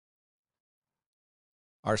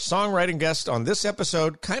Our songwriting guest on this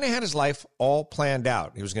episode kind of had his life all planned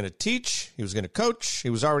out. He was going to teach, he was going to coach,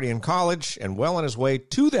 he was already in college and well on his way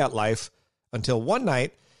to that life until one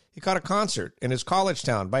night he caught a concert in his college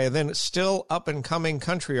town by a then still up-and-coming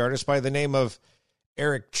country artist by the name of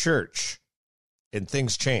Eric Church. And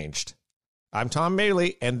things changed. I'm Tom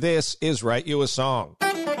Maley, and this is Write You a Song.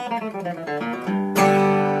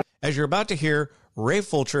 As you're about to hear, Ray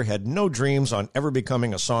Fulcher had no dreams on ever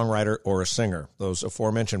becoming a songwriter or a singer. Those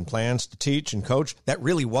aforementioned plans to teach and coach, that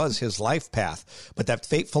really was his life path. But that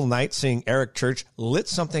fateful night seeing Eric Church lit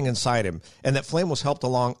something inside him, and that flame was helped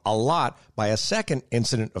along a lot by a second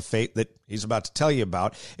incident of fate that he's about to tell you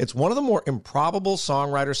about. It's one of the more improbable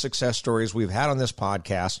songwriter success stories we've had on this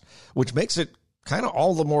podcast, which makes it kind of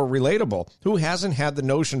all the more relatable. Who hasn't had the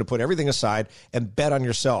notion to put everything aside and bet on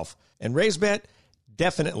yourself? And Ray's bet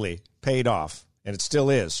definitely paid off. And it still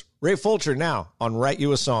is. Ray Fulcher now on Write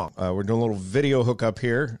You a Song. We're doing a little video hookup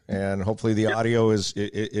here, and hopefully the audio is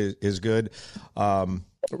good.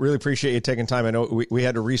 Really appreciate you taking time. I know we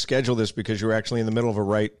had to reschedule this because you were actually in the middle of a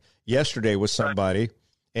write yesterday with somebody,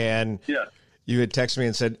 and you had texted me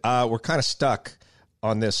and said, we're kind of stuck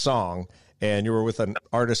on this song, and you were with an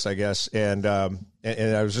artist, I guess, and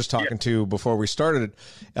I was just talking to before we started.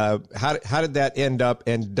 How did that end up,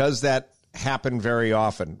 and does that happen very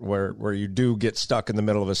often where you do get stuck in the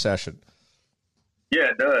middle of a session? Yeah,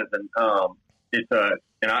 it does. And it's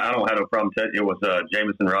and I don't have no problem telling you, it was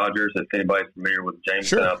Jameson Rogers, if anybody's familiar with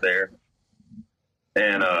Jameson out there.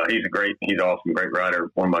 And he's awesome, great writer,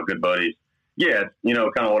 one of my good buddies. Yeah, kind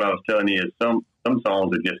of what I was telling you is some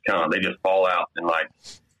songs are just they just fall out, and like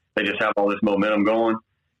they just have all this momentum going.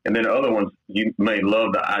 And then other ones, you may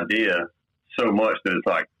love the idea so much that it's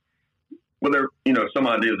like, well, some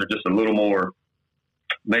ideas are just a little more,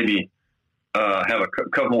 maybe have a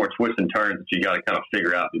couple more twists and turns that you got to kind of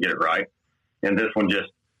figure out to get it right. And this one just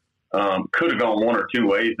could have gone one or two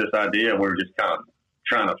ways, this idea, and we were just kind of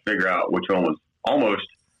trying to figure out which one was almost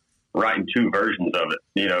writing two versions of it,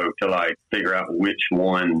 to like figure out which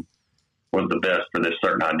one was the best for this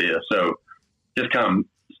certain idea. So just kind of,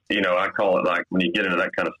 I call it like when you get into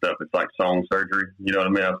that kind of stuff, it's like song surgery. You know what I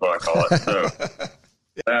mean? That's what I call it. So.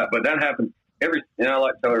 But that happens I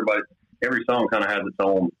like to tell everybody, every song kind of has its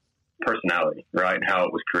own personality, right? And how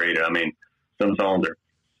it was created. I mean, some songs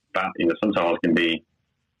some songs can be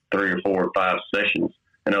 3 or 4 or 5 sessions,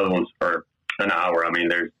 and other ones are an hour. I mean,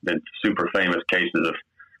 there's been super famous cases of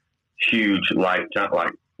huge lifetime,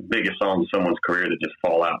 like biggest songs of someone's career that just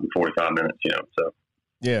fall out in 45 minutes, so.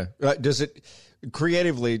 Yeah. Does it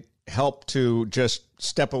creatively help to just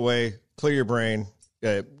step away, clear your brain,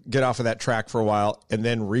 get off of that track for a while, and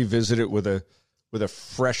then revisit it with a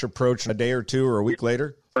fresh approach a day or two or a week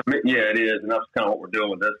later? Yeah, it is, and that's kind of what we're doing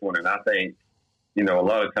with this one. And I think, a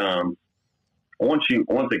lot of times, once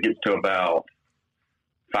it gets to about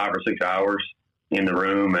 5 or 6 hours in the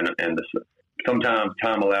room, and sometimes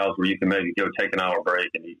time allows where you can maybe go take an hour break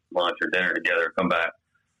and eat lunch or dinner together, come back.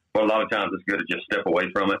 But a lot of times it's good to just step away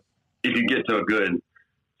from it. If you get to a good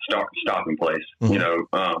stopping place,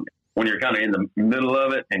 when you're kind of in the middle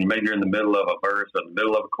of it, and maybe you're in the middle of a verse or the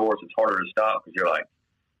middle of a chorus, it's harder to stop because you're like,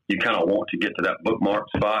 you kind of want to get to that bookmark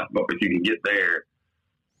spot. But if you can get there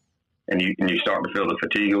and you start to feel the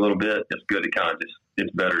fatigue a little bit, it's good to kind of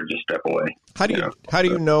it's better to just step away. How do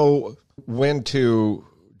you know when to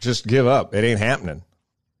just give up? It ain't happening.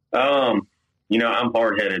 I'm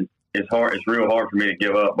hard-headed. It's real hard for me to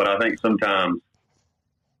give up, but I think sometimes,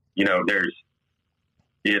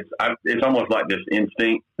 it's almost like this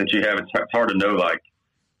instinct that you have. It's hard to know, like,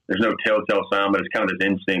 there's no telltale sign, but it's kind of this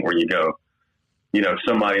instinct where you go,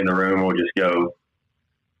 somebody in the room will just go,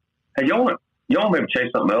 hey, y'all want maybe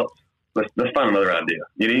chase something else? Let's find another idea.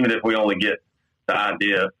 Even if we only get the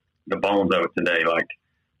idea, the bones of it today, like,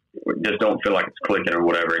 just don't feel like it's clicking or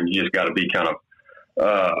whatever. And you just got to be kind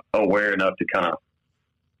of aware enough to kind of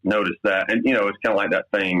notice that. And, it's kind of like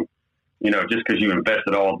that thing, just because you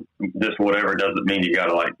invested all this whatever doesn't mean you got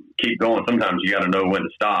to like keep going. Sometimes you got to know when to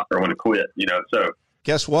stop or when to quit, so.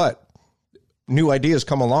 Guess what? New ideas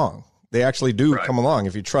come along. They actually do come along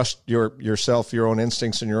if you trust yourself, your own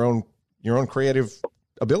instincts, and your own creative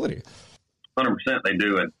ability. 100% they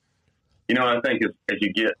do. And, I think as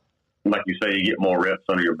you get, like you say, you get more reps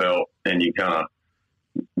under your belt and you kind of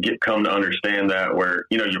come to understand that where,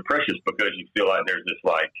 you're precious because you feel like there's this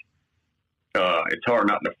like, it's hard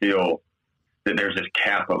not to feel that there's this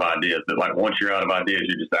cap of ideas that like once you're out of ideas,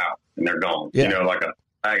 you're just out and they're gone, like a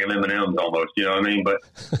bag of M&Ms almost, you know what I mean? But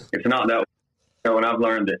it's not that, and I've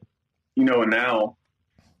learned that, and now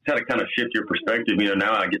it's how to kind of shift your perspective.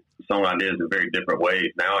 Now I get song ideas in very different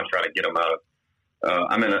ways. Now I try to get them out of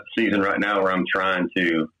I'm in a season right now where I'm trying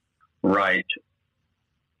to write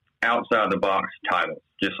outside the box titles,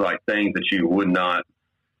 just like things that you would not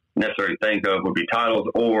necessarily think of would be titles,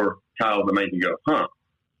 or titles that make you go, huh,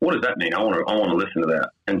 what does that mean? I want to listen to that.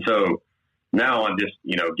 And so now I'm just,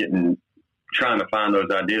 trying to find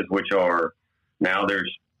those ideas, which are now those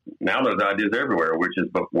ideas everywhere, which is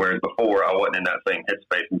whereas before I wasn't in that same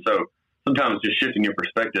headspace. And so sometimes just shifting your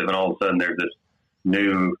perspective, and all of a sudden there's this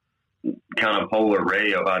new kind of whole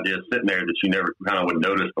array of ideas sitting there that you never kind of would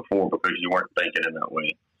notice before because you weren't thinking in that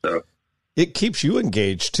way. So it keeps you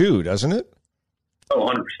engaged too, doesn't it?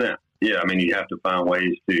 Oh, 100%. Yeah. I mean, you have to find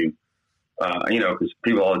ways to, because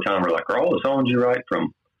people all the time are like, are all the songs you write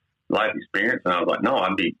from life experience? And I was like, no,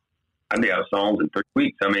 I'd be out of songs in 3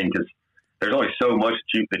 weeks. I mean, because there's only so much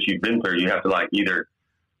that you've been through. You have to like either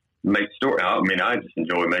make story. I mean, I just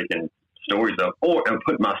enjoy making stories up and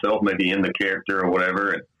put myself maybe in the character or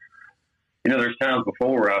whatever. And, there's times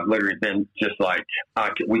before where I've literally been just like,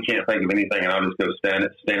 we can't think of anything. And I'll just go stand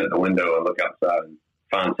at the window and look outside and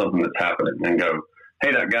find something that's happening and go,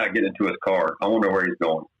 hey, that guy getting into his car, I wonder where he's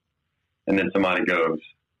going. And then somebody goes,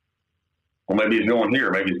 well, maybe he's going here,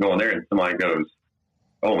 maybe he's going there. And somebody goes,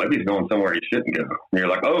 oh, maybe he's going somewhere he shouldn't go. And you're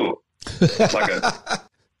like, oh,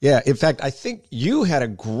 yeah. In fact, I think you had a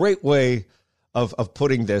great way of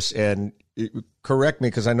putting this, and correct me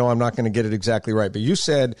because I know I'm not going to get it exactly right, but you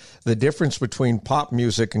said the difference between pop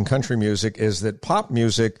music and country music is that pop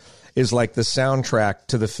music is like the soundtrack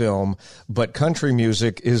to the film, but country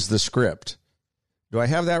music is the script. Do I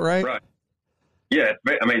have that right? Right. Yeah.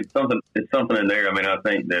 I mean, it's something in there. I mean, I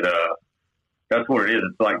think that that's what it is.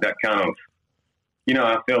 It's like that kind of,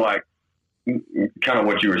 I feel like kind of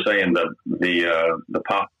what you were saying, the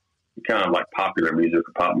pop, kind of like popular music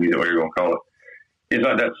or pop music, whatever you want to call it. It's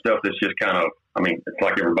like that stuff that's just kind of, I mean, it's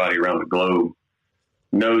like everybody around the globe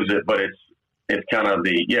knows it, but it's kind of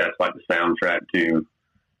it's like the soundtrack to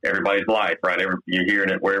everybody's life, right? You're hearing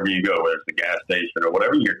it wherever you go, whether it's the gas station or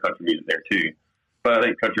whatever, you hear country music there too. But I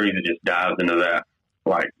think country music just dives into that,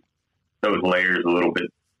 like those layers a little bit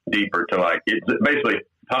deeper to like, it's basically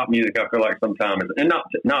pop music. I feel like sometimes, and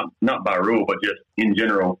not by rule, but just in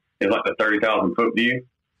general, is like the 30,000 foot view.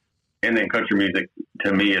 And then country music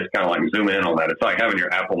to me is kind of like zooming in on that. It's like having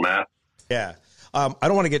your Apple map. Yeah. I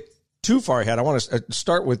don't want to get too far ahead. I want to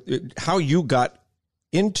start with how you got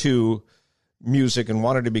into music and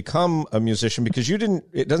wanted to become a musician, because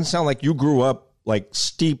it doesn't sound like you grew up like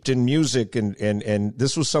steeped in music and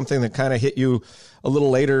this was something that kind of hit you a little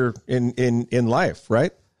later in life,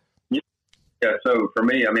 right? Yeah. So for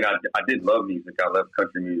me, I mean, I did love music. I love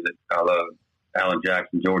country music. I love Alan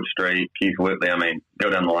Jackson, George Strait, Keith Whitley. I mean, go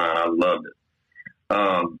down the line. I loved it.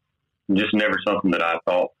 Just never something that I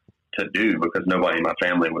thought to do because nobody in my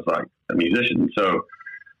family was like a musician. So,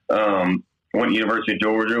 went to University of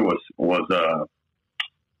Georgia, was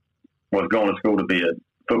going to school to be a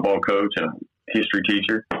football coach and a history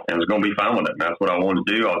teacher, and was going to be fine with it. And that's what I wanted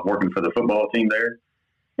to do. I was working for the football team there.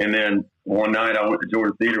 And then one night I went to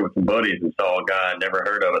Georgia Theater with some buddies and saw a guy I'd never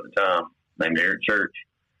heard of at the time named Eric Church.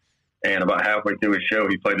 And about halfway through his show,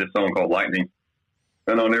 he played this song called Lightning.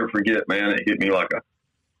 And I'll never forget, man, it hit me like a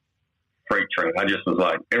freight train. I just was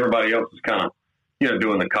like, everybody else was kind of,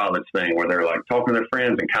 doing the college thing where they're like talking to their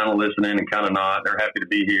friends and kind of listening and kind of not. They're happy to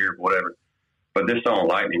be here, whatever. But this song,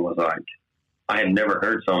 Lightning, was like, I had never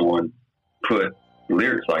heard someone put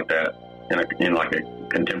lyrics like that in like a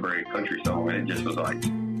contemporary country song. And it just was like,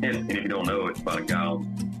 and if you don't know, it's about a guy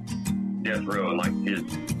on death row, and like his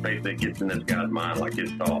basically gets in this guy's mind, like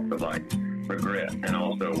his thoughts of like regret and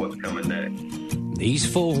also what's coming next. These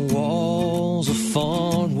four walls of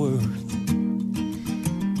Fort Worth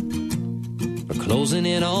are closing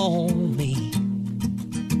in on me.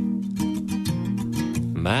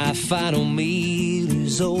 My final meal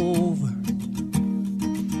is over,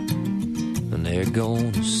 and they're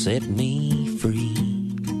gonna set me free.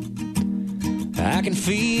 I can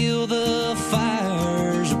feel the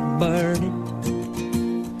fires burning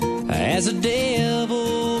as the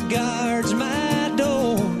devil guards my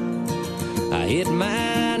door. I hit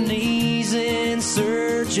my knees in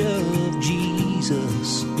search of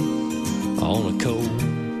Jesus on a cold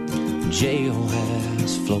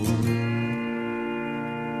jailhouse floor.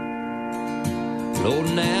 Lord,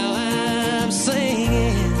 now I'm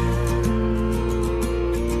singing,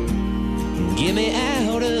 get me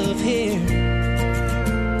out of here.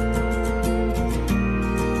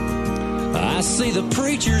 I see the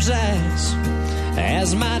preacher's eyes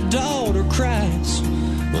as my daughter cries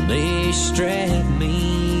when they strap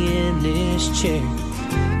me in this chair.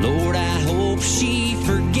 Lord, I hope she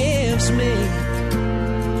forgives me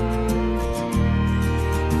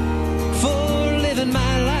for living living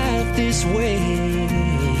my life this way.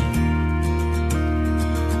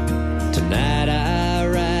 Tonight I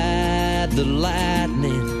ride the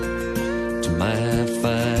lightning to my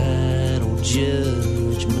final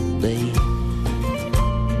judgment day.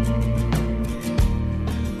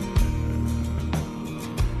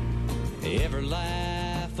 Every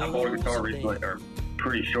life I bought a guitar recently, or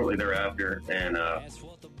pretty shortly thereafter, and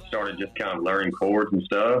started just kind of learning chords and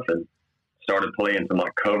stuff, and started playing some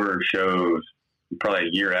like cover shows probably a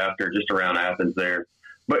year after, just around Athens there.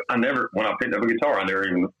 But I never, when I picked up a guitar, I never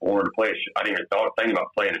even wanted to play I didn't even think about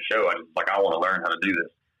playing a show. I just like, I want to learn how to do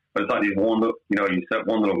this. But it's like these one little, you set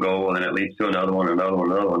one little goal and then it leads to another one, another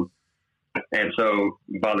one, another one. And so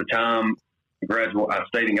by the time I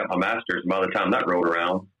stayed and got my master's, and by the time that rolled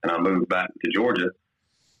around and I moved back to Georgia,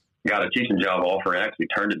 got a teaching job offer and actually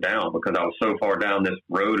turned it down because I was so far down this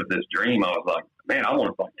road of this dream. I was like, man, I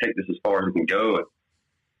want to like take this as far as it can go. And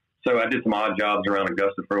so I did some odd jobs around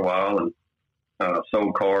Augusta for a while and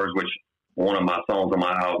sold cars, which one of my songs on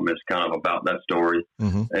my album is kind of about that story.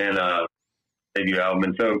 Mm-hmm. And debut album.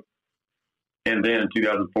 And then in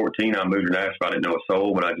 2014, I moved to Nashville. I didn't know a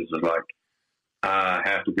soul, but I just was like, I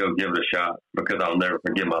have to go give it a shot because I'll never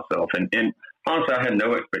forgive myself. And honestly, I had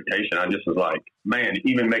no expectation. I just was like, man,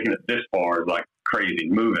 even making it this far is like crazy.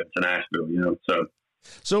 Moving to Nashville,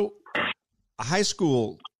 So high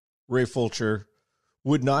school Ray Fulcher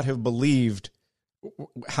would not have believed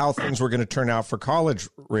how things were going to turn out for college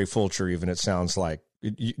Ray Fulcher, even, it sounds like.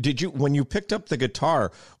 Did you, when you picked up the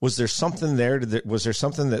guitar, was there something there? Was there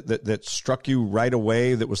something that struck you right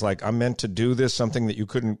away that was like, I'm meant to do this, something that you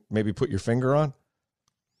couldn't maybe put your finger on?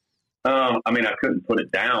 I mean, I couldn't put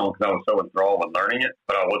it down because I was so enthralled with learning it,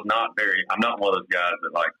 but I'm not one of those guys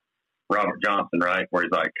that like Robert Johnson, right? Where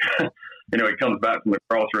he's like, he comes back from the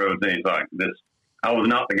crossroads and he's like this. I was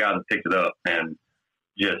not the guy that picked it up and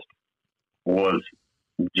was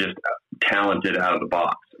talented out of the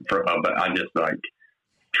box. But I just like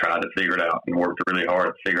tried to figure it out and worked really hard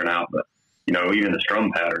at figuring out, but even the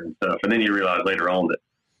strum pattern and stuff. And then you realize later on that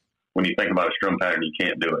when you think about a strum pattern, you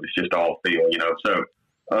can't do it. It's just all feel, So,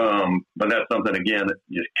 but that's something again that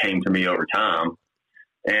just came to me over time,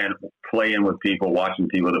 and playing with people, watching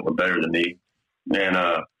people that were better than me, and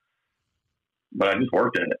but I just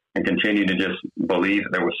worked at it and continued to just believe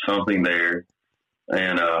that there was something there.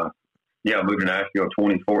 And I moved to Nashville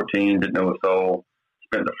 2014. Didn't know a soul.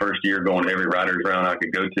 Spent the first year going to every writer's round I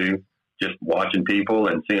could go to, just watching people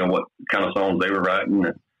and seeing what kind of songs they were writing,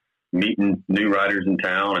 and meeting new writers in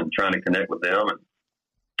town and trying to connect with them.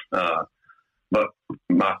 And but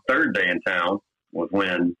my third day in town was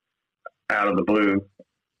when, out of the blue,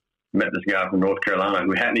 met this guy from North Carolina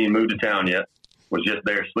who hadn't even moved to town yet, was just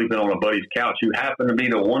there sleeping on a buddy's couch, who happened to be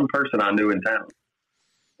the one person I knew in town,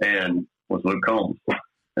 and was Luke Combs.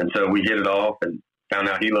 And so we hit it off and found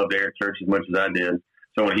out he loved Eric Church as much as I did.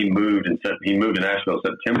 So when he moved to Nashville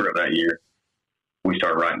in September of that year, we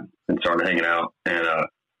started writing and started hanging out. And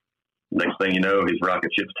next thing you know, his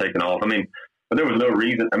rocket ship's taking off. I mean, but there was no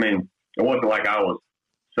reason. I mean, it wasn't like I was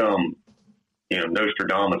some,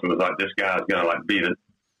 Nostradamus. It was like, this guy's going to like be the,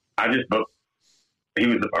 he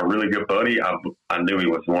was a really good buddy. I knew he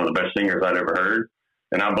was one of the best singers I'd ever heard.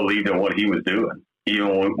 And I believed in what he was doing.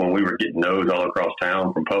 Even when we were getting no's all across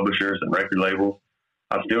town from publishers and record labels,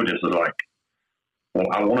 I still just was like, well,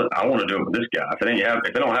 I want to do it with this guy. If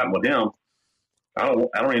it don't happen with him, I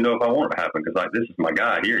don't even know if I want it to happen, because like, this is my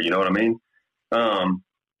guy here. You know what I mean?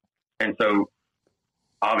 And so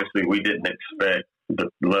obviously we didn't expect the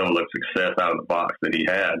level of success out of the box that he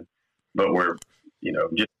had, but we're,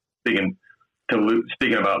 just speaking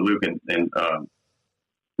about Luke and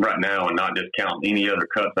right now, and not just counting any other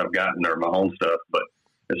cuts I've gotten or my own stuff, but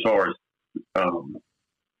as far as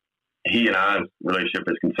he and I's relationship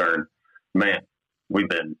is concerned, man, we've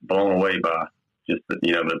been blown away by just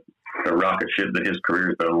the rocket ship that his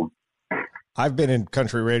career's been on. I've been in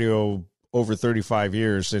country radio over 35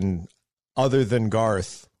 years, and other than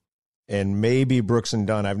Garth and maybe Brooks and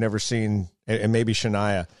Dunn, I've never seen, and maybe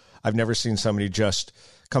Shania, I've never seen somebody just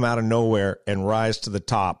come out of nowhere and rise to the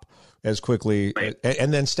top as quickly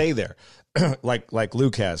and then stay there like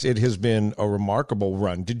Luke has. It has been a remarkable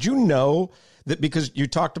run. Did you know that, because you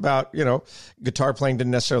talked about, guitar playing didn't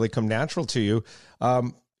necessarily come natural to you,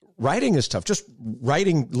 writing is tough. Just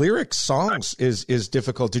writing lyrics, songs is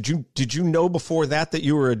difficult. Did you know before that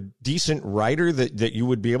you were a decent writer, that you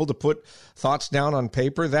would be able to put thoughts down on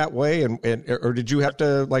paper that way, or did you have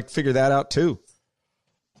to like figure that out too?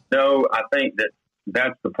 No, I think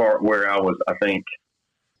that's the part where I was, I think,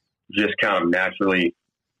 just kind of naturally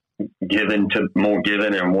more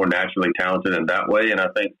given and more naturally talented in that way. And I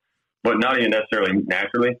think, but not even necessarily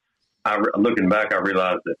naturally, looking back, I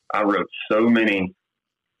realized that I wrote so many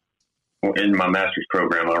in my master's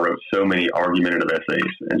program. I wrote so many argumentative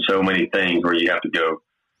essays and so many things where you have to go,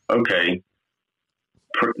 okay,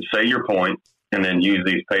 say your point, and then use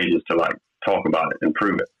these pages to like talk about it and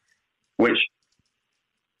prove it. Which,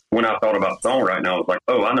 when I thought about songwriting, I was like,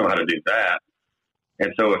 oh, I know how to do that.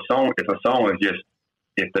 And so if a song is just,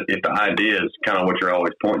 if the idea is kind of what you're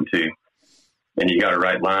always pointing to, and you got to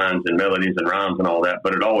write lines and melodies and rhymes and all that,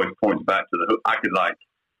 but it always points back to the hook. I could like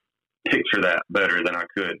picture that better than I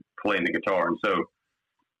could playing the guitar. And so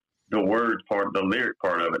the words part, the lyric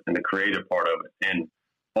part of it, and the creative part of it, and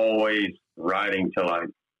always writing a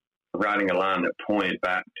line that pointed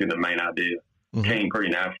back to the main idea came pretty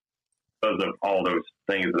natural because of all those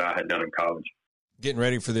things that I had done in college. Getting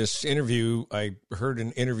ready for this interview, I heard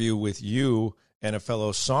an interview with you and a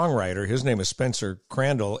fellow songwriter. His name is Spencer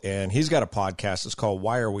Crandall, and he's got a podcast. It's called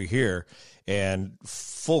Why Are We Here? And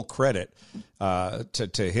full credit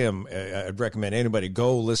to him. I'd recommend anybody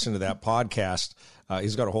go listen to that podcast.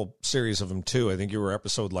 He's got a whole series of them too. I think you were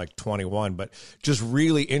episode like 21, but just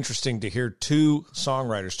really interesting to hear two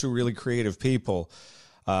songwriters, two really creative people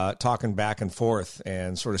talking back and forth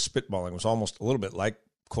and sort of spitballing. It was almost a little bit like,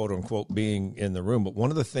 quote unquote, being in the room. But one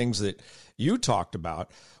of the things that you talked about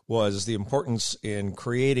was the importance in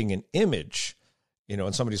creating an image,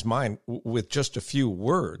 in somebody's mind with just a few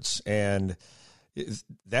words. And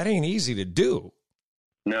that ain't easy to do.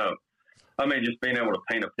 No. I mean, just being able to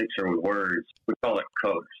paint a picture with words, we call it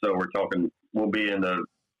color. So we'll be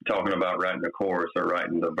talking about writing the chorus or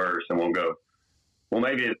writing the verse, and we'll go, well,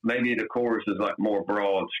 maybe the chorus is like more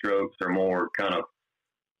broad strokes or more kind of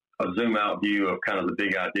a zoom out view of kind of the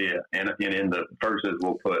big idea. And in the verses,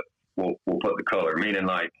 we'll put the color, meaning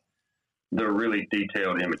like the really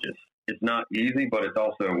detailed images. It's not easy, but it's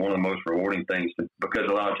also one of the most rewarding things because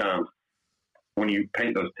a lot of times when you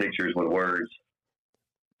paint those pictures with words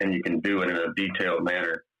and you can do it in a detailed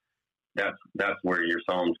manner, that's where your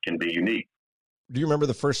songs can be unique. Do you remember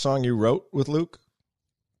the first song you wrote with Luke?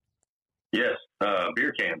 Yes.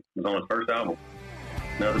 Beer Can was on his first album.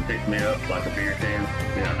 Nothing picks me up like a beer can.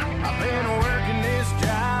 Yeah. I've been working this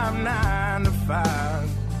job 9 to 5.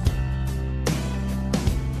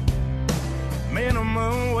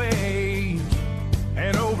 Minimum wage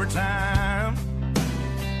and overtime.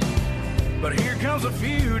 But here comes a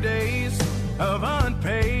few days of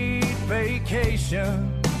unpaid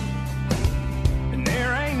vacation. And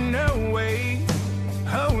there ain't no way,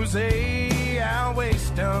 Jose, I'll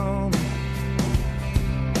waste them.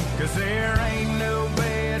 'Cause there ain't no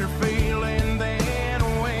better feeling than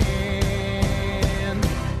when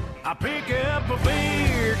I pick up a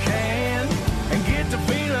beer can and get to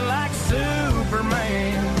feeling like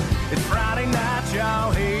Superman. It's Friday night,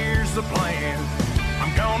 y'all, here's the plan.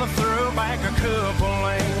 I'm gonna throw back a couple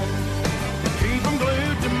and keep them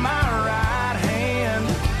glued to my right hand.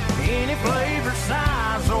 Any flavor,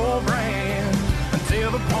 size, or brand,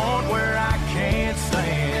 until the point where I can't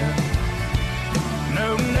stand.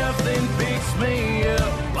 No, nothing picks me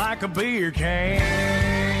up like a beer can.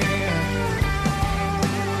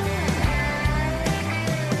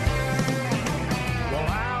 Well,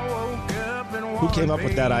 I woke up and who came up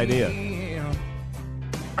with that idea?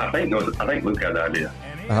 I think Luke had the idea.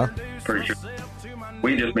 Pretty sure.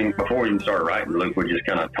 Before we even started writing, Luke was just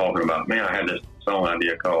kind of talking about, man, I had this song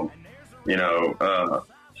idea called, so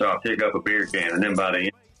I pick up a beer can, and then by the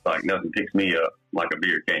end, like nothing picks me up like a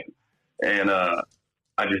beer can. And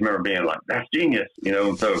I just remember being like, that's genius,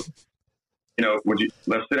 so,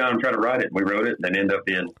 let's sit down and try to write it. We wrote it, and it ended up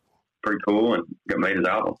being pretty cool and made his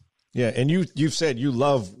album. Yeah, and you've said you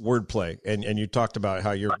love wordplay, and you talked about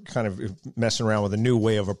how you're kind of messing around with a new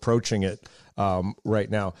way of approaching it right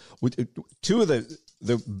now. Two of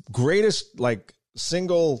the greatest like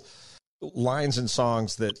single lines and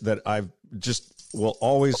songs that I've just will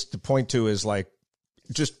always point to is like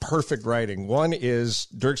just perfect writing. One is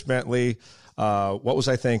Dierks Bentley, What Was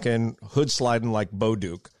I Thinking? Hood Sliding Like Bo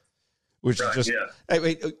Duke. Which is just, I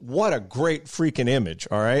mean, what a great freaking image,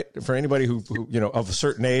 all right? For anybody who of a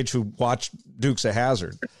certain age who watched Dukes of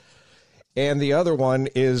Hazzard. And the other one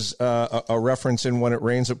is a reference in When It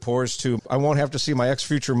Rains, It Pours to, I won't have to see my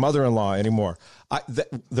ex-future mother-in-law anymore.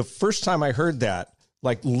 The first time I heard that,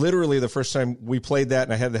 like literally the first time we played that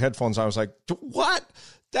and I had the headphones on, I was like, what?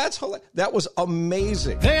 That's hilarious. That was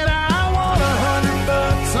amazing. Then I want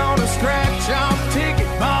 $100 on a scratch-off ticket,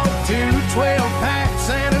 bought 2 12-packs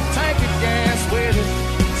and a tank of gas with it.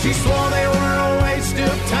 She swore they were a waste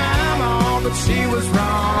of time, all, but she was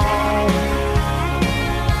wrong.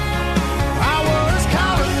 I was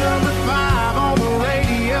calling number 5 on the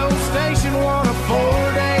radio station, won a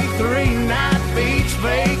 4-day, 3-night beach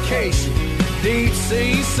vacation.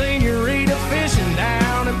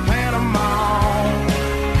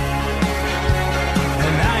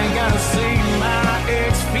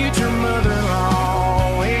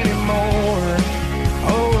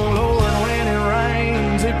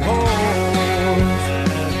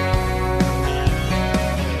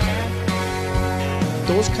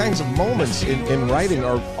 those kinds of moments in writing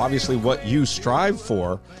are obviously what you strive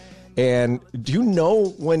for. And do you know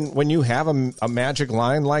when you have a magic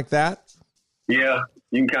line like that? Yeah,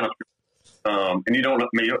 you can kind of, and you don't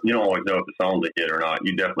always know if the song's a hit or not.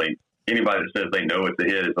 You definitely, anybody that says they know it's a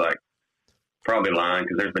hit is like probably lying,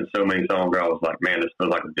 because there's been so many songs where I was like, man, this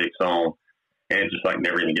feels like a big song, and it just like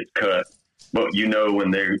never even gets cut. But you know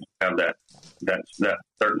when they have that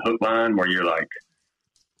certain hook line where you're like,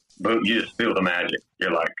 boom, you just feel the magic.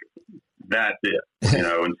 You're like, that's it, you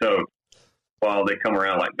know. And so while they come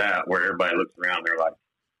around like that, where everybody looks around, they're like,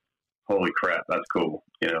 holy crap, that's cool,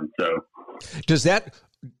 you know. So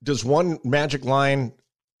does one magic line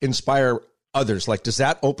inspire others? Like, does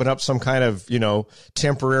that open up some kind of, you know,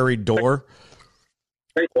 temporary door?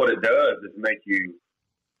 I think what it does is make you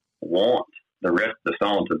want the rest of the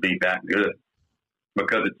song to be that good,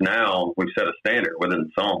 because it's now we've set a standard within the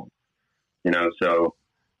song, you know. So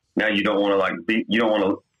now you don't want to you don't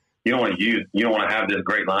want to have this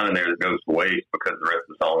great line in there that goes to waste because the rest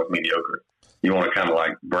of the song is mediocre. You want to kind of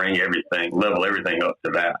like level everything up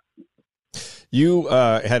to that. You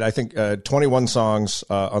had, I think, 21 songs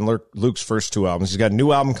on Luke's first two albums. He's got a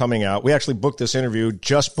new album coming out. We actually booked this interview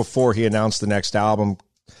just before he announced the next album.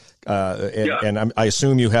 And I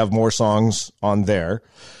assume you have more songs on there.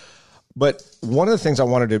 But one of the things I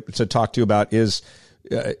wanted to talk to you about is,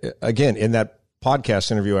 again, in that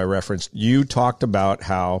podcast interview I referenced, you talked about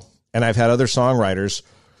how, and I've had other songwriters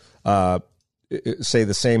say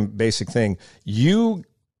the same basic thing, you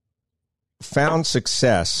found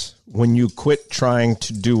success when you quit trying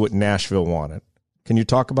to do what Nashville wanted. Can you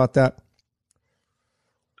talk about that?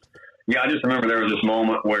 Yeah, I just remember there was this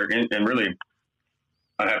moment where, and really,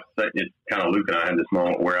 I have to say, it's kind of Luke and I had this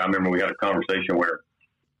moment where I remember we had a conversation where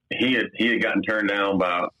he had gotten turned down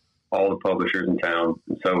by all the publishers in town,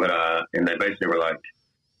 and so had I, and they basically were like,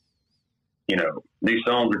 you know, these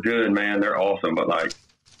songs are good, man, they're awesome, but like,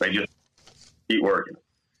 they just keep working.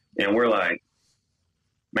 And we're like,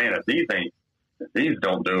 man, if these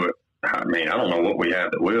don't do it, I mean, I don't know what we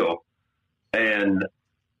have that will. And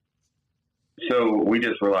so we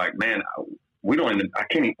just were like, man, we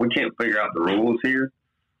can't figure out the rules here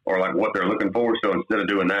or like what they're looking for. So instead of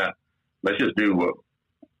doing that, let's just do what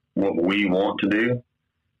we want to do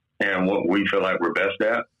and what we feel like we're best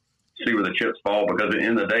at, see where the chips fall. Because at the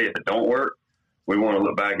end of the day, if it don't work, we want to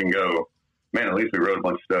look back and go, man, at least we wrote a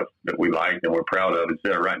bunch of stuff that we liked and we're proud of,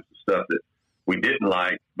 instead of writing some stuff that we didn't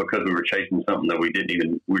like because we were chasing something that we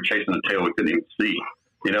were chasing a tail we couldn't even see,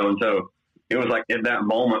 you know? And so it was like at that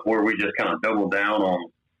moment where we just kind of doubled down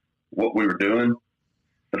on what we were doing.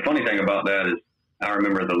 The funny thing about that is I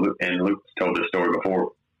remember and Luke told this story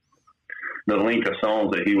before, the link of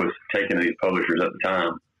songs that he was taking to these publishers at the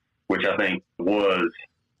time, which I think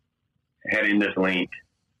had in this link,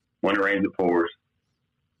 When It Rains It Pours,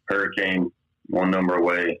 Hurricane, One Number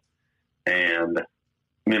Away, and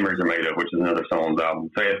Memories Are Made Of, which is another Songs album.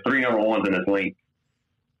 So he had 3 number ones in this link,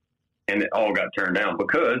 and it all got turned down but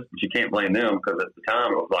you can't blame them, because at the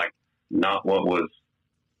time it was like not what was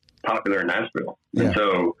popular in Nashville. Yeah. And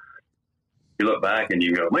so you look back and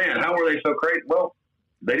you go, man, how were they so crazy? Well,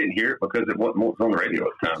 they didn't hear it because it wasn't on the radio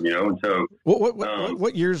at the time, you know? And so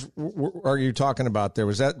what years are you talking about there?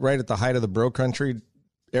 Was that right at the height of the Bro Country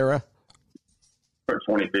era?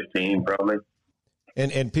 2015, probably.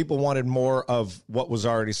 And people wanted more of what was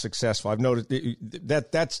already successful. I've noticed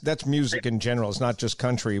that's music in general. It's not just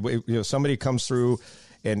country. You know, somebody comes through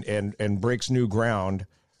and breaks new ground,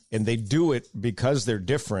 and they do it because they're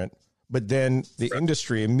different. But then the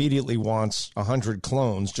industry immediately wants 100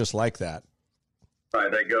 clones just like that. Right?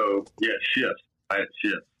 They go, shifts.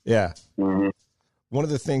 Yeah. Mm-hmm. One of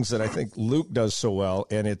the things that I think Luke does so well,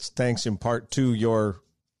 and it's thanks in part to your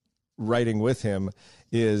writing with him,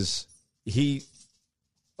 is he,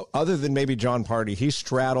 other than maybe John Party, he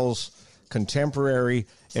straddles contemporary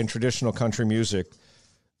and traditional country music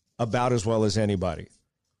about as well as anybody.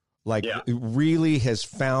 Like, it really has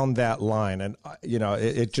found that line. And, you know,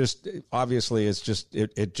 it just, obviously it's just,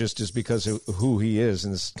 it just is because of who he is.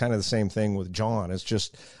 And it's kind of the same thing with John. It's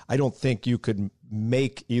just, I don't think you could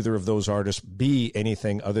make either of those artists be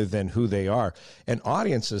anything other than who they are. And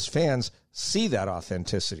audiences, fans, see that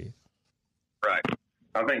authenticity. Right.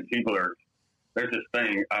 I think there's this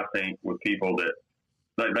thing, I think, with people that,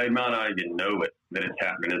 like, they might not even know it, that it's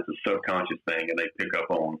happening. It's a subconscious thing, and they pick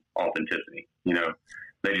up on authenticity, you know.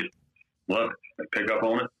 They just love it. They pick up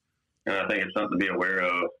on it. And I think it's something to be aware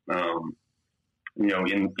of, you know,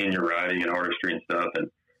 in your writing and artistry and stuff. And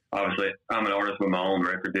obviously I'm an artist with my own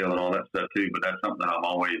record deal and all that stuff too, but that's something I'm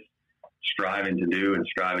always striving to do and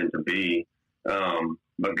striving to be.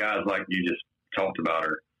 But guys like you just talked about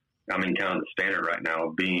kind of the standard right now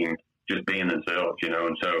of being themselves,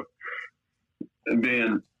 and so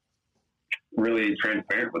being really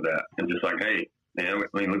transparent with that and just like, hey,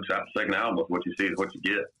 Luke's out the second album, what you see is what you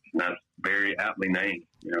get. And that's very aptly named,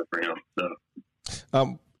 for him.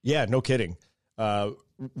 So, yeah, no kidding.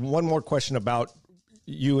 One more question about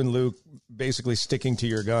you and Luke basically sticking to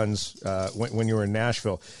your guns when you were in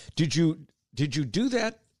Nashville. Did you do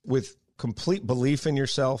that with complete belief in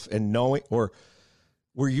yourself and knowing, or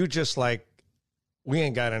were you just like, we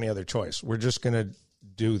ain't got any other choice, we're just going to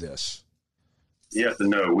do this? Yes and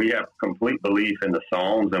no. We have complete belief in the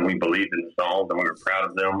songs, and we believed in the songs, and we were proud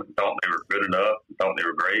of them. We thought they were good enough. We thought they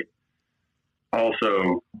were great.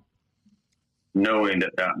 Also, knowing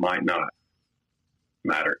that might not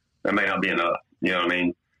matter. That may not be enough. You know what I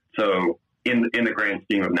mean? So, in the grand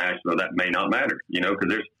scheme of Nashville, that may not matter.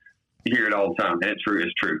 Because you hear it all the time. And it's true.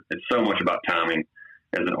 It's true. It's so much about timing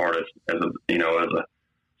as an artist, as a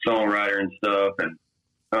songwriter and stuff,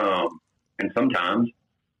 and sometimes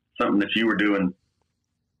something that you were doing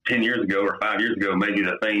 10 years ago or 5 years ago, maybe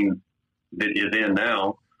the thing that is in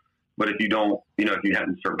now, but if you don't, if you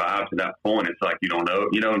hadn't survived to that point, it's like you don't know,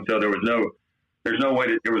 and so there was no way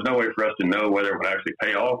for us to know whether it would actually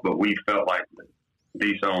pay off, but we felt like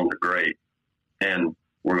these songs are great and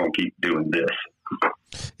we're going to keep doing this.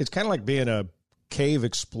 It's kind of like being a cave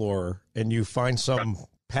explorer and you find some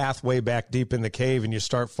pathway back deep in the cave and you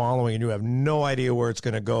start following and you have no idea where it's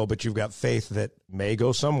going to go, but you've got faith that may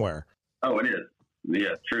go somewhere. Oh, it is.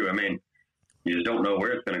 Yeah, true. You just don't know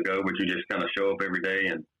where it's going to go, but you just kind of show up every day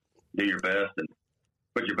and do your best and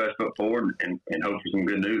put your best foot forward and hope for some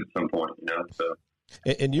good news at some point, so.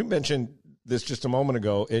 And you mentioned this just a moment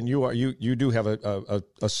ago, and you do have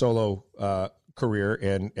a solo career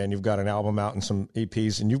and you've got an album out and some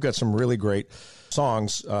EPs, and you've got some really great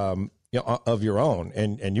songs of your own,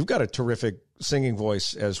 and you've got a terrific singing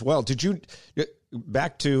voice as well. Did you,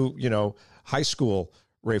 back to high school,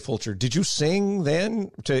 Ray Fulcher, did you sing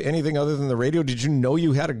then to anything other than the radio? Did you know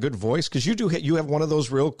you had a good voice? Because you have one of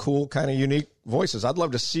those real cool kind of unique voices. I'd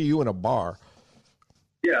love to see you in a bar.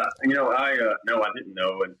 Yeah, I didn't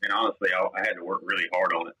know, and honestly, I had to work really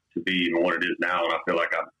hard on it to be even what it is now, and I feel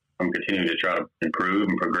like I'm continuing to try to improve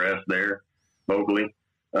and progress there vocally.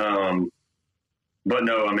 But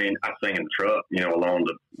no, I sang in the truck, along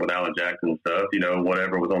with Alan Jackson and stuff,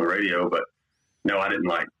 whatever was on the radio. But no, I didn't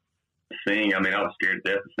sing. I was scared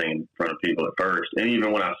to death to sing in front of people at first. And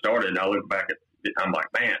even when I started, I look back at it, I'm like,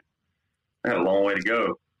 man, I had a long way to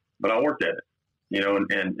go. But I worked at it,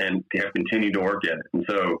 and have continued to work at it. And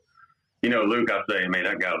so, Luke, I say,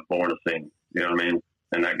 that guy was born to sing,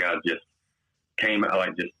 And that guy just came out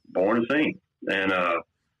just born to sing. And,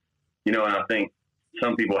 and I think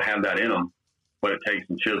some people have that in them, but it takes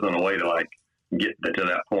some chiseling away to get to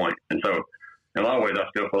that point. And so in a lot of ways, I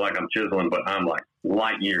still feel like I'm chiseling, but I'm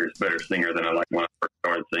light years better singer than I when I first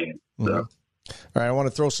started singing. So. All right. I want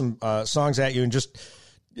to throw some songs at you, and just,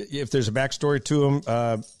 if there's a backstory to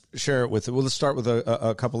them, share it with it. Well, let's start with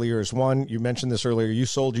a couple of years. One, you mentioned this earlier, you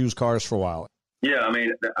sold used cars for a while. Yeah.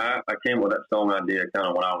 I came with that song idea kind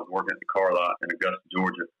of when I was working at the car lot in Augusta,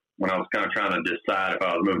 Georgia, when I was kind of trying to decide if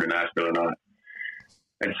I was moving to Nashville or not.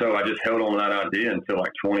 And so I just held on to that idea until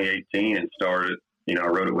 2018 and started, I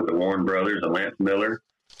wrote it with the Warren Brothers and Lance Miller.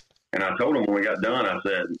 And I told them when we got done, I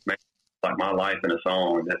said, man, my life in a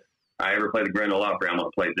song. If I ever play the Grand Ole Opry, I'm going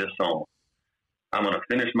to play this song. I'm going to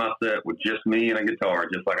finish my set with just me and a guitar,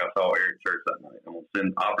 just like I saw Eric Church that night. I'm going to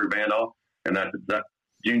send the Opry band off. And that's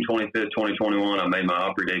June 25th, 2021. I made my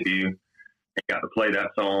Opry debut and got to play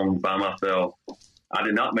that song by myself. I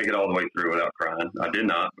did not make it all the way through without crying. I did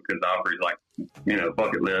not, because Opry's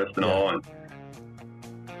bucket list and all.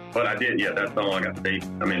 But I did, that song I got to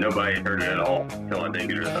debut. Nobody had heard it at all until I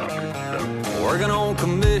debuted at Opry. So. Working on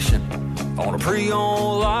commission on a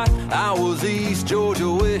pre-owned lot. I was East Georgia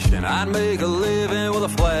wishing I'd make a living with a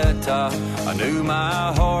flat top. I knew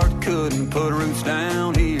my heart couldn't put roots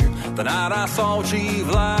down here. The night I saw Chief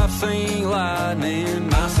Life sing Lightning,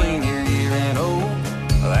 my senior year in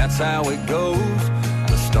that's how it goes.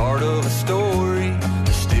 The start of a story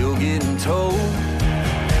is still getting told.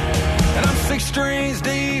 And I'm 6 strings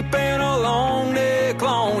deep in a long neck,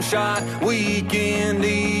 long shot, weekend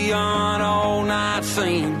neon all night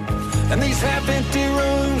scene. And these half-empty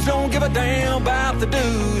rooms don't give a damn about the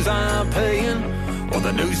dues I'm paying or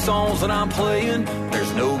the new songs that I'm playing.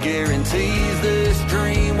 There's no guarantees this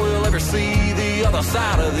dream will ever see the other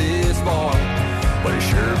side of this bar, but it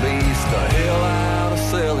sure beats the hell out of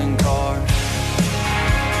selling cars.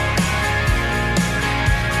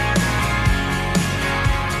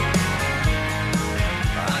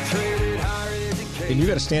 And you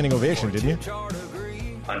got a standing ovation, didn't you?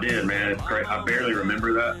 I did, man. It's great. I barely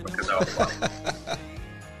remember that because I was like,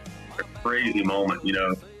 a crazy moment, you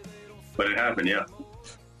know. But it happened, yeah.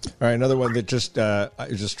 All right, another one that just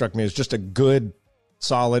struck me as just a good,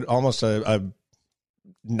 solid, almost a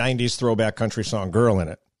 90s throwback country song, "Girl in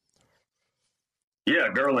It." Yeah,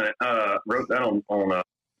 "Girl in It." Wrote that on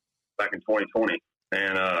back in 2020,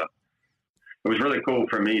 and it was really cool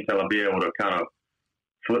for me to be able to kind of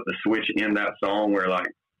flip the switch in that song where, like,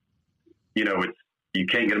 you know, you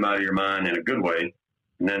can't get them out of your mind in a good way,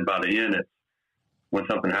 and then by the end, it's when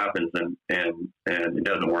something happens and it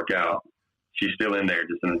doesn't work out, she's still in there,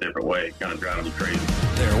 just in a different way, kind of driving you crazy.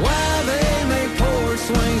 They're why they make porch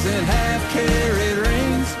swings and half-carat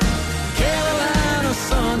rings, Carolina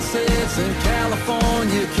sunsets and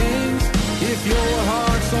California kings. If your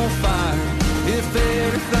heart's on fire, if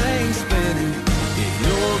everything's spinning, if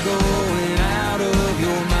you're going out of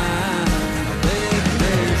your mind, baby,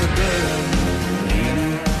 there's a girl in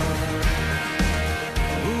it.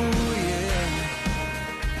 Ooh,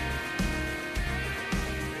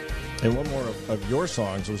 yeah. And one more of your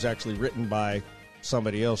songs was actually written by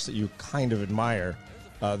somebody else that you kind of admire,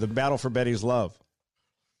 "The Battle for Betty's Love."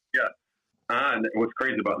 Yeah. And what's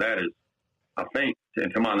crazy about that is, I think,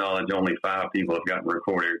 to my knowledge, only 5 people have gotten to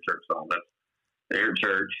record Eric Church songs. That's Eric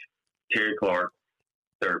Church, Terry Clark,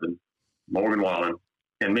 Durbin, Morgan Wallen,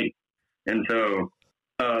 and me. And so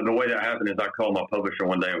the way that happened is I called my publisher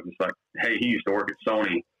one day and was just like, hey, he used to work at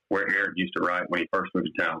Sony where Eric used to write when he first moved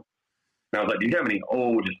to town. And I was like, do you have any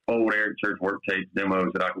old Eric Church work tapes,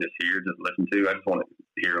 demos that I can just hear, just listen to? I just want to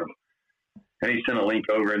hear them. And he sent a link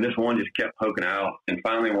over, and this one just kept poking out. And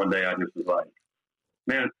finally one day I just was like,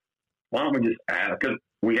 man, why don't we just add, because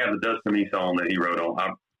we have the Dust to Me song that he wrote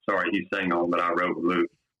on. He sang on, but I wrote with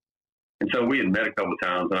Luke. And so we had met a couple of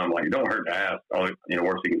times, and I'm like, it don't hurt to ask. All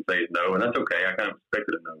worst he can say is no, and that's okay. I kind of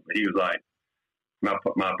expected a no. But he was like,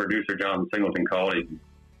 my producer, Jonathan Singleton, called him.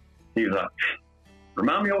 He was like,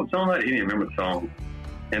 remind me of what song that? He didn't remember the song.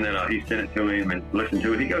 And then he sent it to him and listened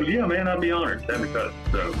to it. He goes, yeah, man, I'd be honored to have me cut it.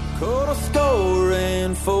 So. Caught a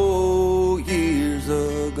scoring 4 years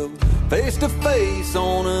ago, face to face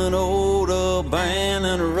on an old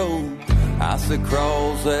abandoned road. I said,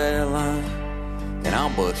 cross that line, and I'll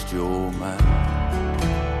bust your mind.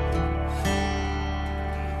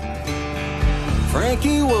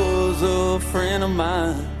 Frankie was a friend of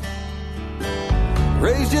mine,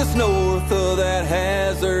 raised just north of that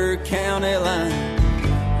Hazard County line.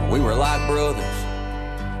 We were like brothers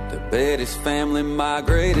till Betty's family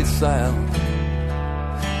migrated south.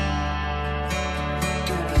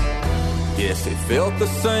 Guess he felt the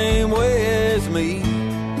same way as me,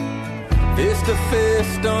 fist to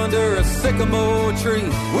fist under a sycamore tree.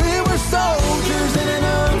 We were soldiers in an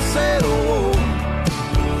unsettled war.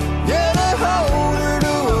 Yeah, the holder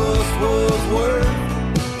to us was worth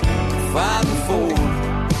fighting for.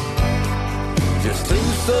 Just 2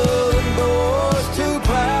 southern boys, too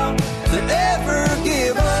proud to ever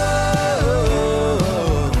give up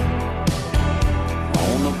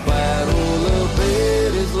on the battle of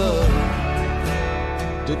Betty's love.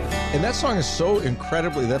 And that song is so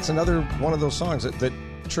incredibly, that's another one of those songs that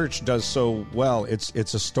Church does so well. It's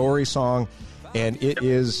a story song, and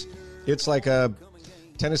it's like a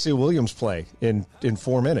Tennessee Williams play in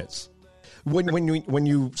 4 minutes. When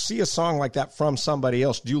you see a song like that from somebody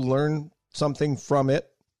else, do you learn something from it?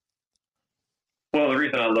 Well, the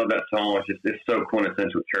reason I love that song is just it's so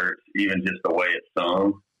quintessential Church, even just the way it's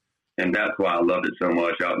sung. And that's why I loved it so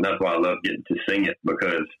much. And that's why I love getting to sing it,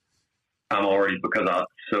 because because I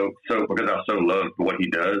so loved what he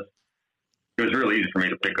does. It was really easy for me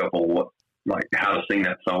to pick up on how to sing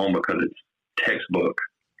that song, because it's textbook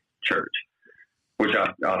Church, which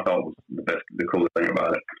I thought was the coolest thing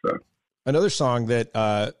about it. So another song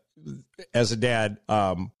that, as a dad,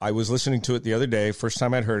 I was listening to it the other day, first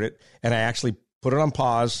time I'd heard it, and I actually put it on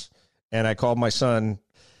pause, and I called my son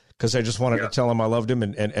because I just wanted to tell him I loved him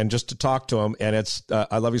and just to talk to him. And it's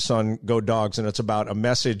I Love You, Son, Go Dogs, and it's about a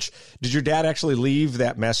message. Did your dad actually leave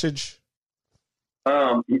that message?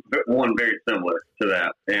 One very similar to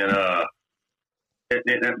that. And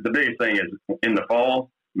the biggest thing is, in the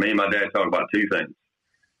fall, me and my dad talk about 2 things: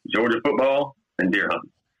 Georgia football and deer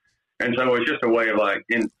hunting. And so it's just a way of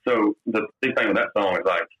so the big thing with that song is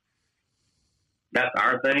that's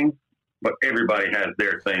our thing, but everybody has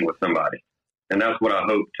their thing with somebody. And that's what I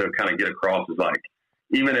hope to kind of get across is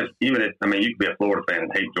even if, you could be a Florida fan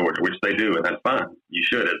and hate Georgia, which they do, and that's fine. You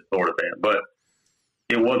should as a Florida fan. But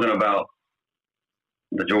it wasn't about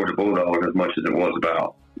the Georgia Bulldogs as much as it was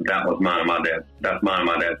about that's mine and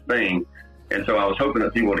my dad's thing. And so I was hoping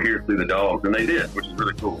that people would hear through the dogs, and they did, which is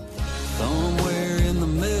really cool. Somewhere in the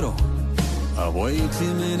middle, way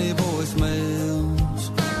too many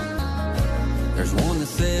voicemails. There's one that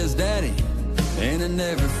says daddy, and it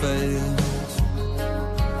never fails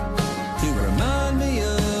to remind me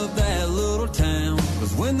of that little town.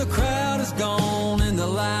 'Cause when the crowd is gone and the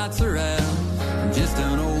lights are out, I'm just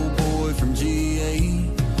an old boy from GA. He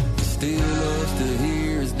still loves to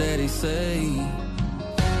hear his daddy say,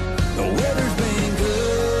 the weather's been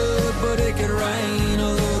good, but it could rain a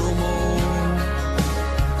little more.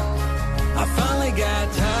 I finally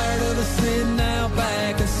got tired of the sitting out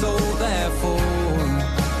back and sold that Ford.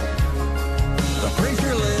 The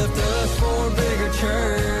preacher left us for a bigger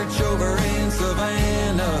church over in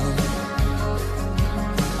Savannah.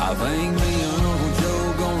 I think me and Uncle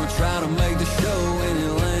Joe gonna try to make the show in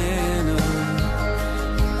Atlanta.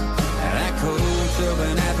 And that coach up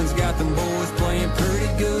in Athens got them boys playing pretty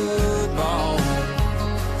good ball.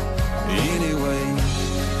 Anyway,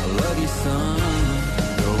 I love you, son.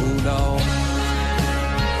 Go Dog.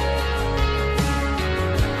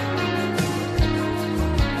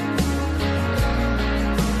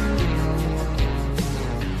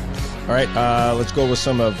 All right, let's go with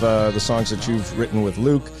some of the songs that you've written with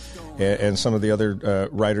Luke and some of the other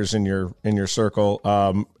writers in your circle.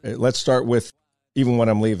 Let's start with Even When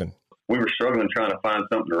I'm Leaving. We were struggling trying to find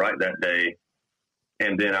something to write that day,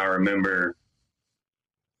 and then I remember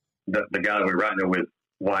the guy that we were writing it with,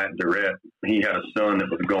 Wyatt Durrett. He had a son that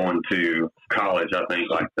was going to college, I think,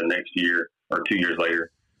 like the next year or 2 years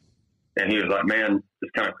later, and he was like, "Man,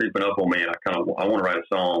 it's kind of creeping up on me, and I want to write a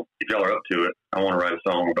song. If y'all are up to it, I want to write a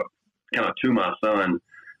song, but kind of to my son,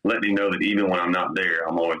 let me know that even when I'm not there,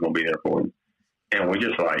 I'm always going to be there for him." And we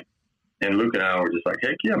just like, and Luke and I were just like,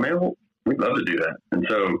 "Heck yeah, man, we'd love to do that." And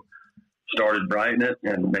so started writing it,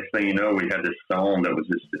 and next thing you know, we had this song that was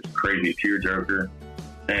just this crazy tearjerker.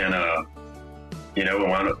 And, you know, it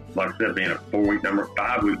wound up, like I said, being a 5-week number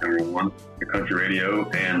one at country radio,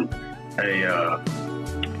 and a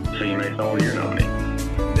CMA Song of the Year nominee.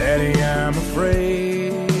 Daddy, I'm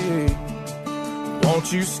afraid.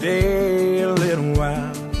 Won't you stay a little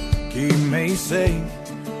while? Keep me safe,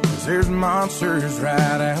 'cause there's monsters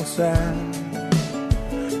right outside.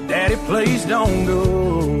 Daddy, please don't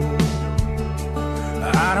go.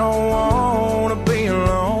 I don't want to be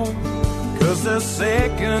alone, 'cause the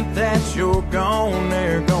second that you're gone,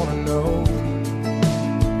 they're gonna know.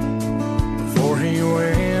 Before he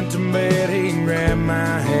went to bed, he grabbed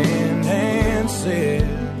my hand and said,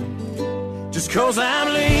 just 'cause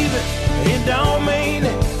I'm leaving, it don't mean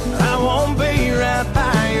that I won't be right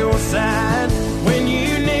by your side. When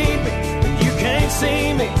you need me, you can't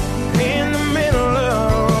see me in the middle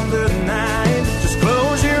of the night. Just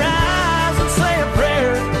close your eyes and say a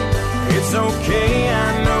prayer. It's okay,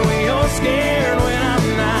 I know you're scared when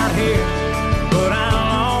I'm not here, but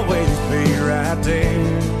I'll always be right there.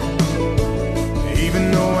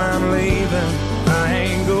 Even though I'm leaving, I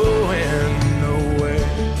ain't going nowhere.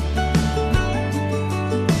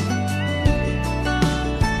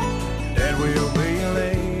 Dad will be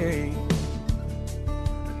late,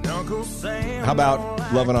 and Uncle Sam. How about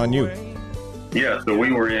Lovin' on You? Yeah, so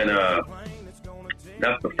we were in,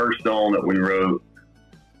 that's the first song that we wrote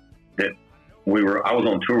that I was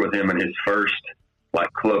on tour with him in his first,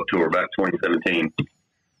 like, club tour back 2017.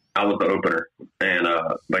 I was the opener, and,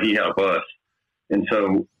 but he had a bus. And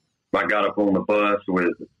so I got up on the bus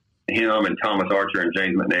with him and Thomas Archer and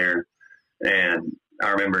James McNair. And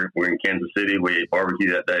I remember we were in Kansas City. We ate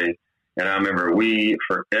barbecue that day. And I remember we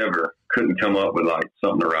forever couldn't come up with like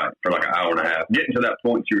something to write for like an hour and a half. Getting to that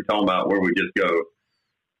point you were talking about where we just go,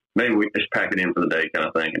 maybe we just pack it in for the day kind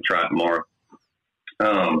of thing and try it tomorrow.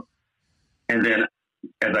 And then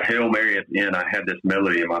as a Hail Mary at the end, I had this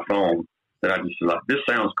melody in my phone that I just was like, this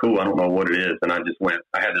sounds cool. I don't know what it is. And I just went,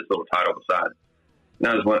 I had this little title beside it. And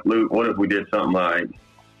I just went, Luke, what if we did something like,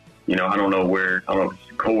 you know, I don't know if it's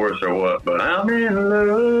the chorus or what, but I'm in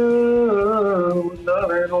love with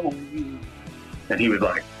loving on you. And he was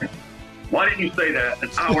like, why didn't you say that an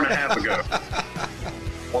hour and a half ago?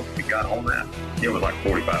 Once we got on that, it was like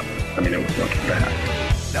 45 minutes. I mean, it was something bad.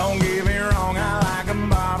 Don't get me wrong, I like a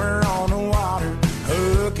bobber on the water,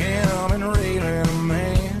 hooking and reeling a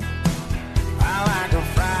man. I like a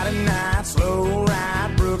Friday night slow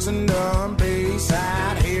ride, Brooks and Dunn,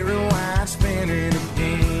 Bayside, Harry White, spinning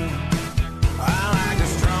again. I like a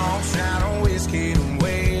strong shot of whiskey, the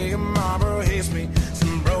way a Marlboro hits me,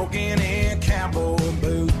 some broken in cowboy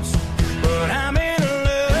boots. But I'm in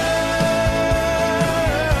love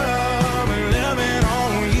and loving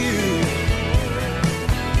on you.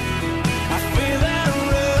 I feel that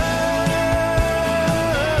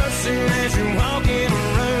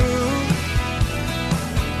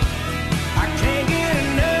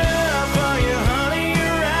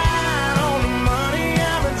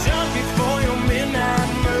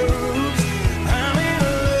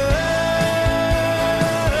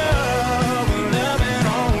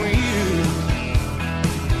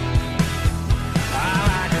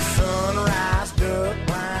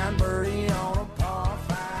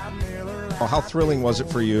how thrilling was it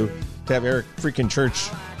for you to have Eric freaking Church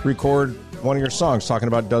record one of your songs talking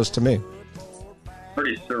about Does to Me?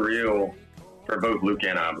 Pretty surreal for both Luke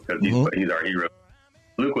and I, because he's our hero.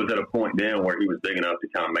 Luke was at a point then where he was big enough to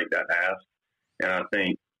kind of make that ask, and I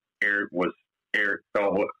think Eric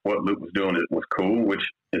thought what Luke was doing was cool, which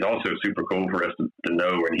is also super cool for us to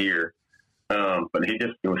know and hear. But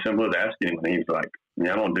it was simple as asking him, and he was like,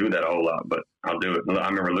 I don't do that a whole lot, but I'll do it. I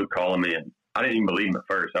remember Luke calling me, and I didn't even believe him at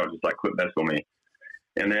first. I was just like, quit messing with me.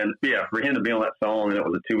 And then, for him to be on that song, and it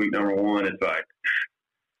was a 2-week #1, it's like,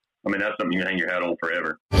 that's something you hang your hat on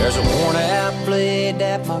forever. There's a worn-out blade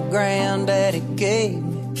that my granddaddy gave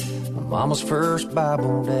me. My mama's first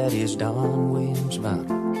Bible, daddy's Don Williams Bible.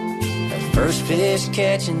 That first fish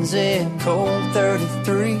catching zip code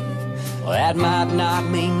 33. Well, that might not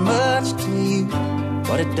mean much to you,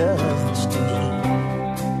 but it does to me.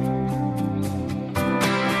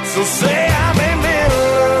 So say I'm in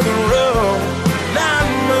middle of the road, not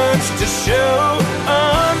much to show,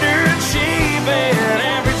 underachieving,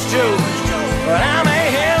 average Joe, but I'm a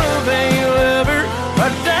hell of a lover, a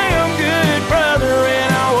damn good brother,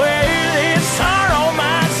 and I wear this heart on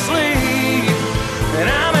my sleeve,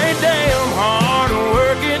 and I'm a damn hard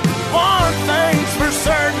working. One thing's for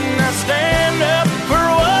certain, I stand up for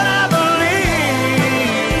what I believe.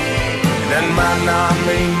 That might not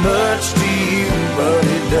mean much to you, but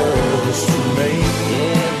it does to me.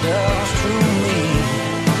 Yeah, it does to me.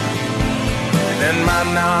 That might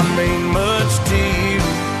not mean much to you,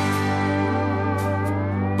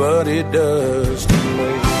 but it does to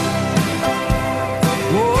me.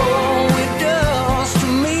 Oh, it does to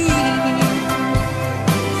me.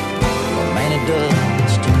 Oh, man, it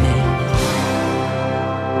does to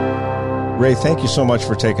me. Ray, thank you so much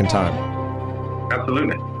for taking time.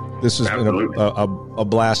 Absolutely. This has been a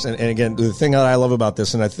blast. And again, the thing that I love about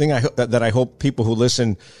this, and the thing that I hope people who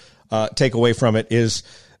listen take away from it, is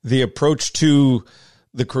the approach to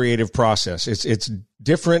the creative process. It's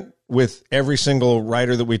different with every single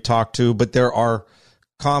writer that we talk to, but there are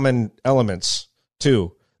common elements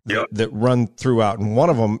too that run throughout. And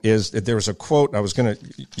one of them is that there was a quote.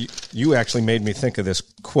 You actually made me think of this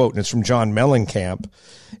quote, and it's from John Mellencamp.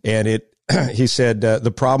 And he said,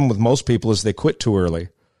 the problem with most people is they quit too early.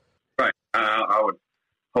 Right. I would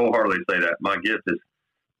wholeheartedly say that. My gift is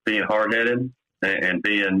being hard-headed and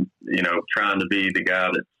being, trying to be the guy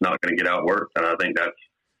that's not going to get outworked. And I think that's,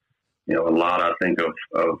 a lot I think of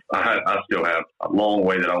I still have a long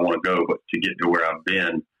way that I want to go, but to get to where I've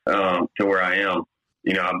been, to where I am,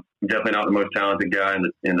 I'm definitely not the most talented guy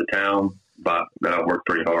in the town, but I worked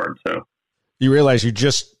pretty hard. So you realize you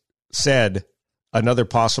just said another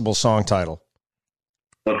possible song title.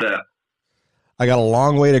 What's that? I got a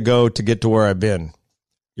long way to go to get to where I've been.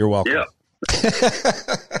 You're welcome. Yeah.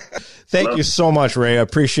 Thank you so much, Ray. I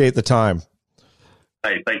appreciate the time.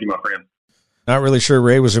 Hey, thank you, my friend. Not really sure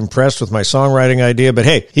Ray was impressed with my songwriting idea, but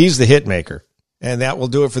hey, he's the hit maker. And that will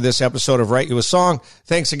do it for this episode of Write You a Song.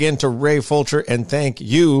 Thanks again to Ray Fulcher, and thank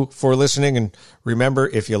you for listening. And remember,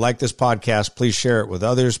 if you like this podcast, please share it with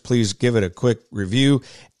others. Please give it a quick review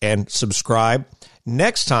and subscribe.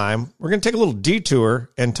 Next time, we're going to take a little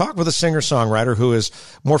detour and talk with a singer-songwriter who is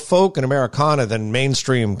more folk and Americana than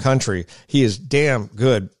mainstream country. He is damn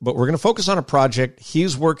good, but we're going to focus on a project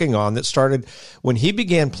he's working on that started when he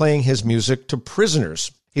began playing his music to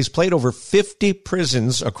prisoners. He's played over 50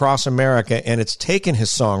 prisons across America, and it's taken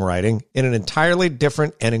his songwriting in an entirely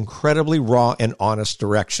different and incredibly raw and honest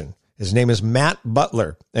direction. His name is Matt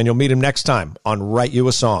Butler, and you'll meet him next time on Write You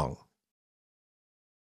a Song.